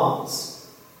the hearts.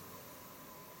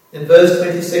 In verse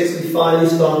 26, we finally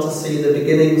start to see the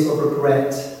beginnings of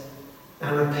regret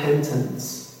and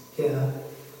repentance here.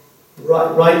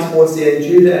 Right towards the end,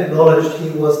 Judah acknowledged he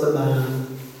was the man,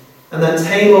 and that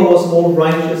Tamar was more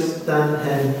righteous than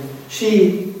him.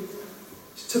 She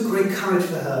took great courage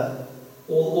for her.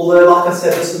 Although, like I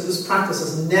said, this practice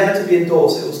is never to be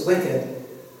endorsed. It was wicked.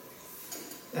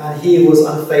 And he was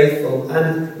unfaithful.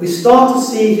 And we start to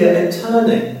see here a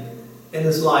turning in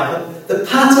his life. The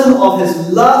pattern of his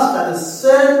lust and his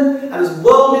sin and his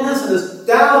worldliness and his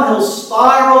downhill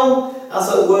spiral, as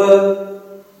it were.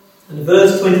 In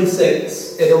verse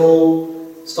 26, it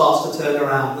all starts to turn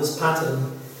around, this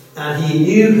pattern. And he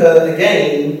knew her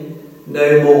again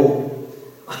no more.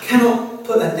 I cannot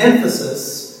put an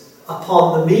emphasis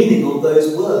upon the meaning of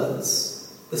those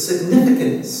words, the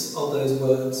significance of those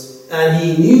words. And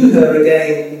he knew her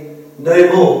again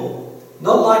no more.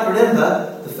 Not like,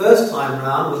 remember, the first time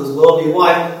round with his worldly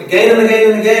wife, again and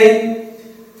again and again,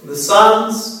 the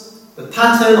sons, the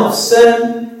pattern of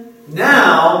sin.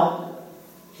 Now,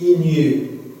 he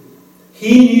knew.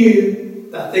 He knew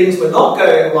that things were not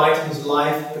going right in his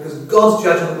life because God's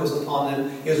judgment was upon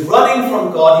him. He was running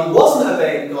from God. He wasn't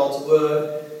obeying God's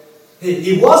word.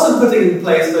 He wasn't putting in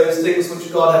place those things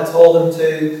which God had told him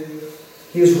to.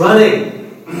 He was running.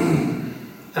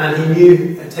 And he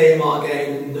knew Tamar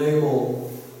again no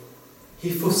more.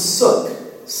 He forsook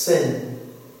sin,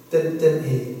 didn't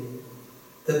he?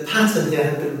 The pattern here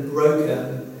had been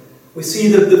broken. We see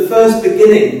the first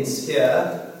beginnings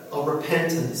here of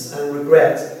repentance and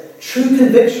regret. True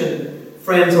conviction,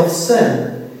 friends, of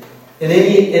sin in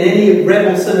any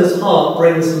rebel sinner's heart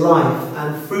brings life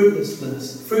and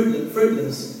fruitfulness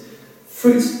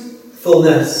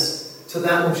to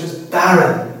that which is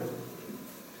barren.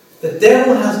 The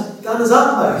devil has done his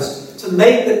utmost to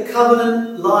make the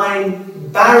covenant line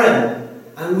barren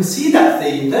And we see that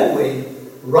theme, don't we?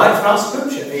 Right throughout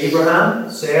Scripture.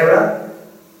 Abraham, Sarah,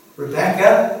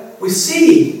 Rebecca. We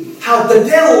see how the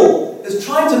devil is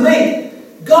trying to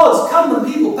make God's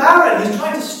covenant people barren. He's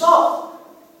trying to stop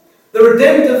the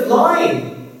redemptive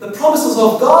line, the promises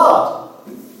of God.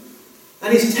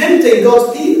 And he's tempting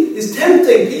God's people. He's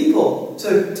tempting people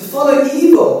to follow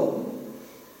evil.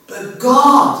 But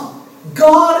God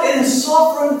in His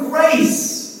sovereign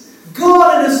grace,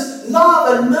 God in His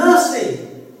love and mercy,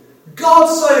 God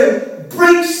so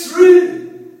breaks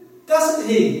through, doesn't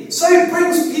He? So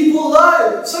brings people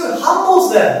low, so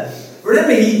humbles them.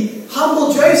 Remember, He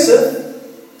humbled Joseph.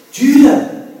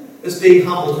 Judah is being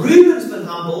humbled. Reuben's been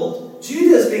humbled.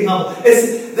 Judah is being humbled.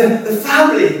 It's the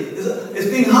family is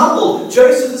being humbled.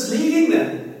 Joseph is leading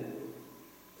them.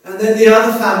 And then the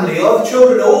other family, other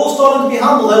children are all starting to be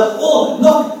humbled. They're all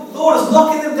the Lord is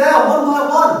knocking them down one by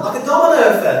one, like a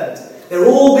domino effect. They're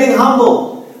all being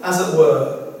humbled, as it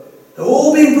were. They're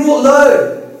all being brought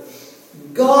low.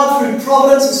 God, through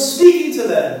providence, is speaking to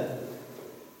them,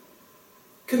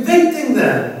 convicting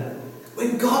them.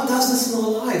 When God does this in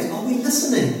our lives, are we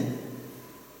listening?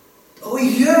 Are we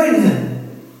hearing Him?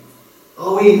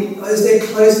 Is there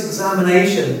close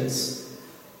examinations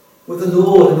with the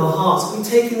Lord in our hearts? Are we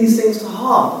taking these things to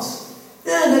heart?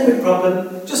 No big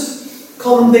problem. Just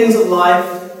common things of life.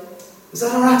 Is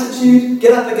that our attitude?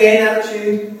 Get up again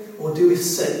attitude? Or do we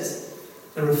sit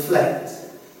and reflect?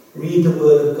 Read the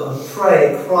Word of God.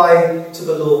 Pray. Cry to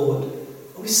the Lord.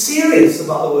 Are we serious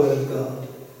about the Word of God?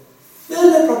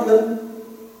 No problem.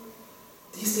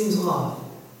 These things are.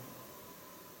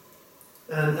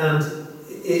 And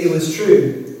it was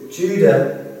true.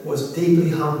 Judah was deeply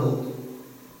humbled.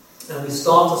 And we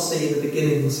start to see the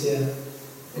beginnings here.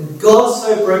 And God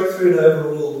so broke through and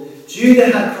overruled.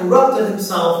 Judah had corrupted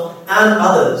himself and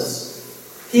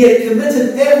others. He had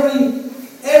committed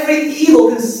every evil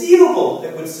conceivable,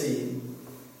 it would seem.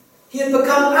 He had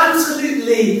become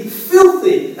absolutely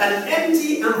filthy and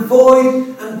empty and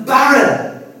void and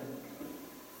barren.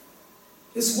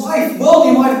 His wife,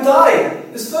 worldly wife, died.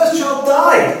 His first child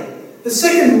died. His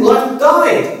second wife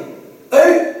died.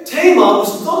 Oh, Tamar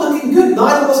was not looking good.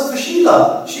 Neither was it for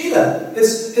Sheila,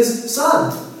 his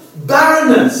son.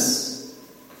 Barrenness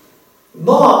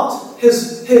marked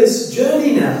his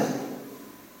journey now.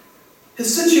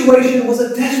 His situation was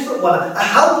a desperate one, a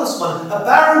helpless one, a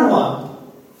barren one.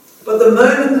 But the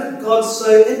moment that God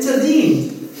so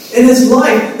intervened in his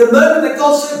life, the moment that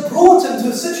God so brought him to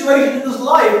a situation in his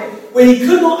life where he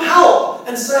could not help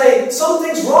and say,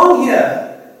 something's wrong here.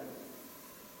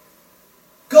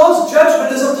 God's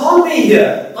judgment is upon me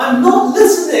here. I'm not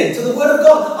listening to the Word of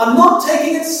God. I'm not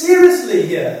taking it seriously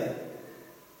here.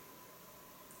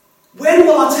 When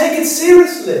will I take it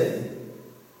seriously?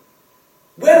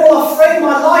 When will I frame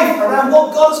my life around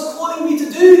what God is calling me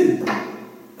to do?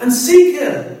 And seek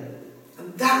Him?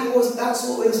 And that's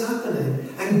what was happening.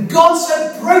 And God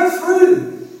so broke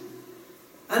through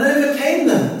and overcame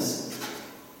that.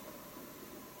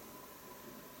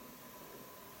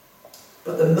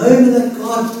 But the moment that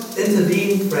God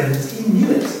intervened, friends, He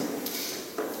knew it.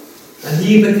 And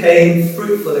he became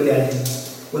fruitful again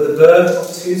with the birth of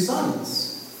 2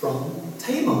 sons from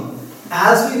Tamar,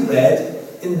 as we read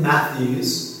in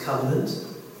Matthew's covenant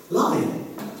line.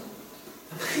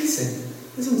 Amazing,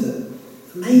 isn't it?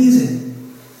 Amazing.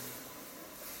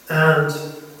 And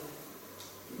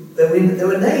they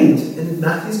were named in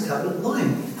Matthew's covenant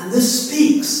line. And this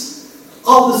speaks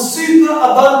of the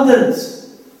superabounding,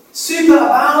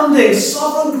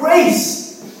 sovereign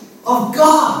grace of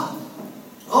God.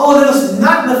 Oh, let us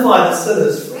magnify the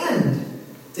sinner's friend,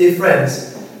 dear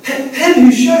friends. Him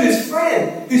who shows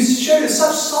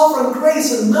such sovereign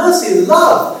grace and mercy and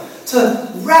love to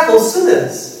rebel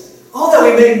sinners. Oh, that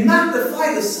we may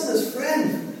magnify the sinner's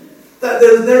friend. That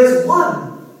there is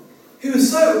one who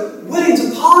is so willing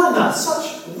to pardon us,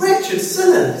 such wretched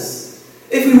sinners.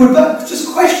 If we would but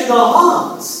just question our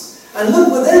hearts and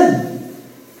look within,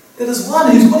 there is one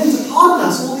who's willing to pardon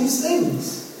us all these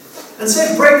things. And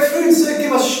so break through and so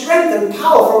give us strength and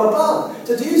power from above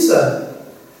to do so.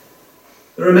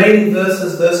 The remaining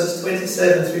verses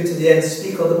 27 through to the end,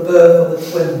 speak of the birth of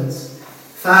the twins,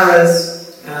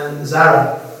 Pharez and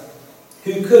Zara,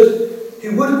 who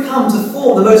would come to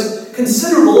form the most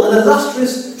considerable and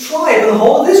illustrious tribe in the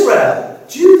whole of Israel,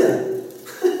 Judah.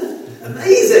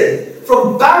 Amazing!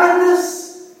 From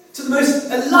barrenness to the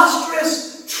most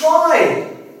illustrious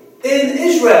tribe in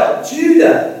Israel,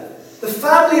 Judah, the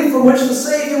family from which the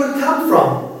Saviour would come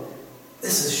from.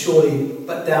 This is surely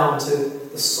but down to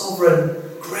the sovereign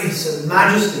grace and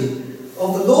majesty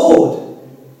of the Lord.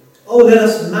 Oh, let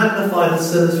us magnify the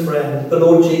sinner's friend, the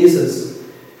Lord Jesus,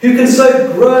 Who can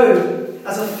so grow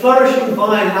as a flourishing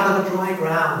vine out of a dry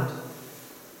ground?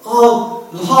 Our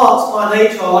hearts by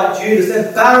nature are like Judas.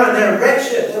 They're barren, they're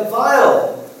wretched, they're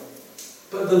vile.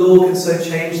 But the Lord can so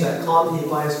change that, can't He,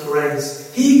 by His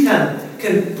grace? He can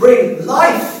bring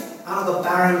life out of a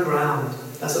barren ground,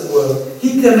 as it were.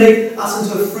 He can make us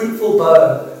into a fruitful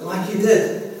bow, like He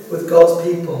did with God's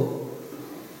people.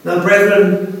 Now,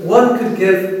 brethren, one could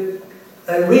give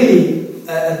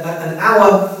an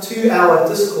hour, 2-hour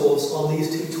discourse on these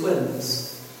two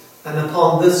twins and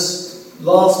upon this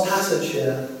last passage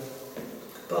here,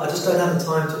 but I just don't have the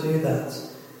time to do that.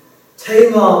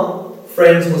 Tamar,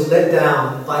 friends, was let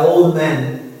down by all the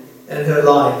men in her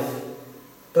life,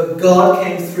 but God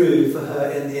came through for her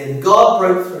in the end. God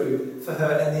broke through for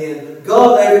her in the end.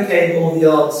 God overcame all the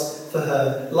odds for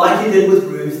her, like He did with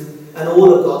Ruth and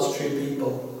all of God's true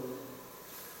people.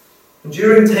 And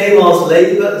during Tamar's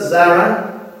labour, Zerah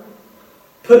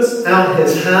puts out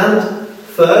his hand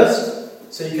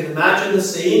first, so you can imagine the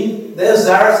scene. There's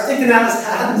Zerah sticking out his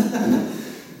hand.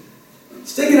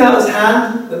 Sticking out his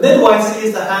hand, the midwife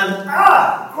sees the hand.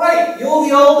 Ah, great, you're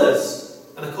the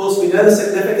oldest. And of course we know the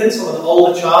significance of an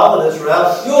older child in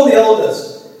Israel. You're the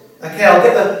oldest. Okay, I'll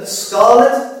get the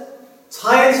scarlet,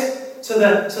 tie it to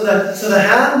the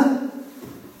hand.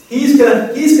 He's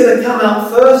gonna come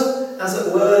out first, as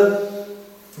it were.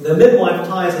 The midwife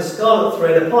ties a scarlet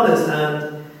thread upon his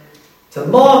hand to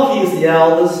mark he is the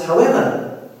eldest.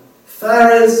 However,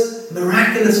 Pharez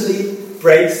miraculously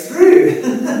breaks through.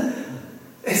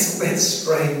 It's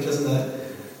strange, isn't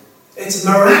it? It's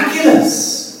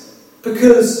miraculous.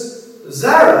 Because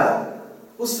Zerah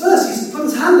was first. He put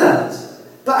his hand out.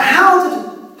 But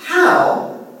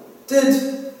how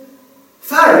did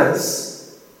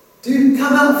Pharez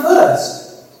come out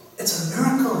first? It's a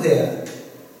miracle here.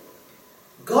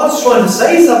 God's trying to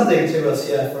say something to us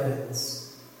here,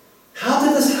 friends. How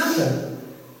did this happen?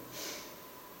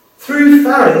 Through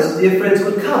Pharez, dear friends,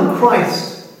 would come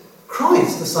Christ,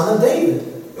 the son of David.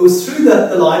 It was through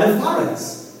the line of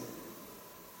Pharez.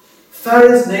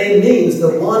 Pharez's name means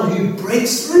the one who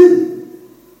breaks through.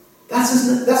 That's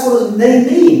what his name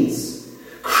means.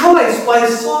 Christ, by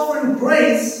His sovereign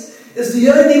grace, is the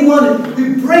only one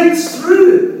who breaks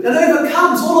through and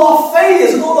overcomes all our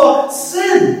failures and all our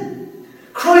sin.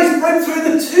 Christ broke through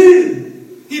the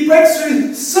tomb. He breaks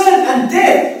through sin and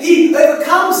death. He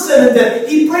overcomes sin and death.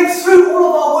 He breaks through all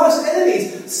of our worst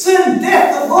enemies. Sin,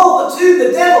 death, the world, the tomb,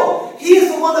 the devil. He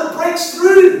is the one that breaks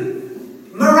through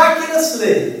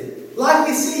miraculously. Like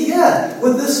we see here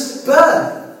with this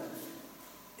birth.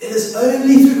 It is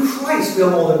only through Christ we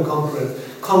are more than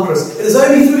conquerors. It is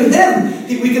only through Him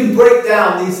we can break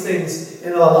down these things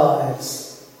in our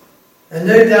lives. And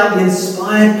no doubt the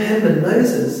inspired penman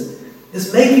Moses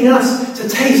is making us to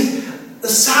taste the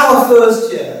sour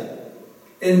first here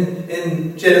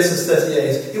in Genesis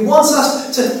 38. He wants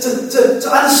us to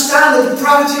understand the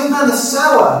depravity of man, the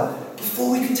sour,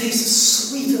 before we can taste the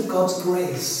sweet of God's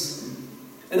grace.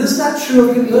 And isn't that true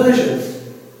of conversion?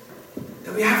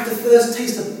 That we have to first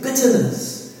taste the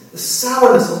bitterness, the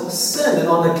sourness of our sin and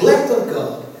our neglect of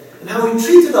God, and how we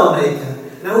treated our Maker,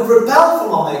 and how we've rebelled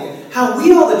from our Maker, how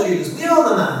we are the Judas, we are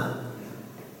the man.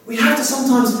 We have to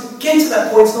sometimes get to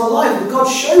that point in our life where God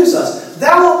shows us,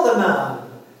 thou art the man.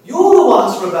 You're the one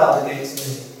that's rebelled against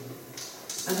me.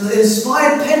 And the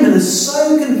inspired penman is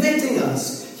so convicting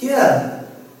us here.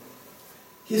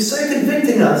 He's so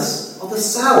convicting us of the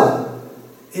sour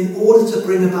in order to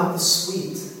bring about the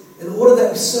sweet. In order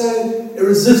that we so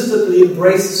irresistibly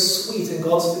embrace the sweet in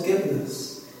God's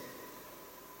forgiveness.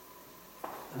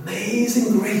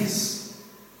 Amazing grace.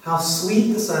 How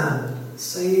sweet the sound.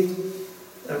 Saved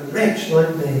a wretch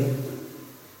like me.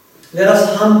 Let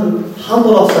us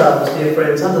humble ourselves, dear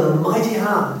friends, under the mighty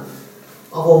hand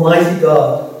of Almighty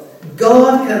God.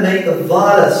 God can make the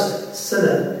vilest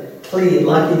sinner clean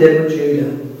like He did with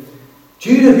Judah.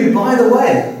 Judah, who, by the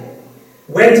way,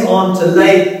 went on to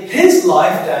lay his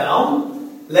life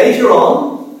down later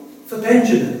on for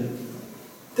Benjamin.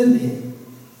 Didn't he?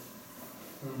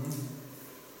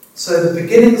 So the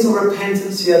beginnings of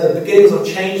repentance here, the beginnings of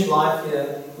changed life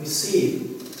here, we see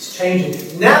it's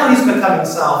changing. Now he's becoming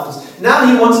selfless. Now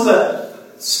he wants to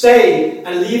stay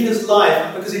and leave his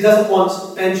life because he doesn't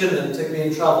want Benjamin to be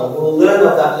in trouble. We'll learn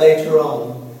of that later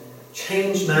on.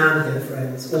 Changed man here,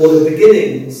 friends. Or the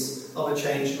beginnings of a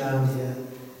changed man here.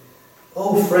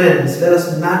 Oh, friends, let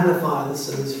us magnify the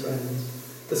sinner's friend.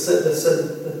 The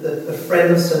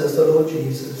friend of sinners, the Lord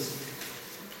Jesus.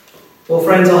 Well,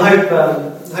 friends, I hope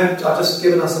I've just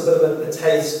given us a bit of a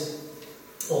taste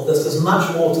of this. There's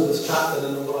much more to this chapter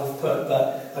than what I've put,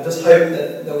 but I just hope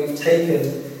that we've taken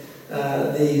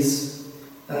these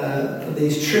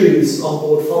these truths on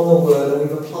board from the Word, and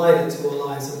we've applied it to our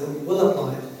lives, and that we will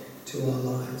apply it to our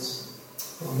lives.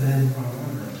 Amen.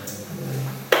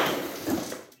 Amen.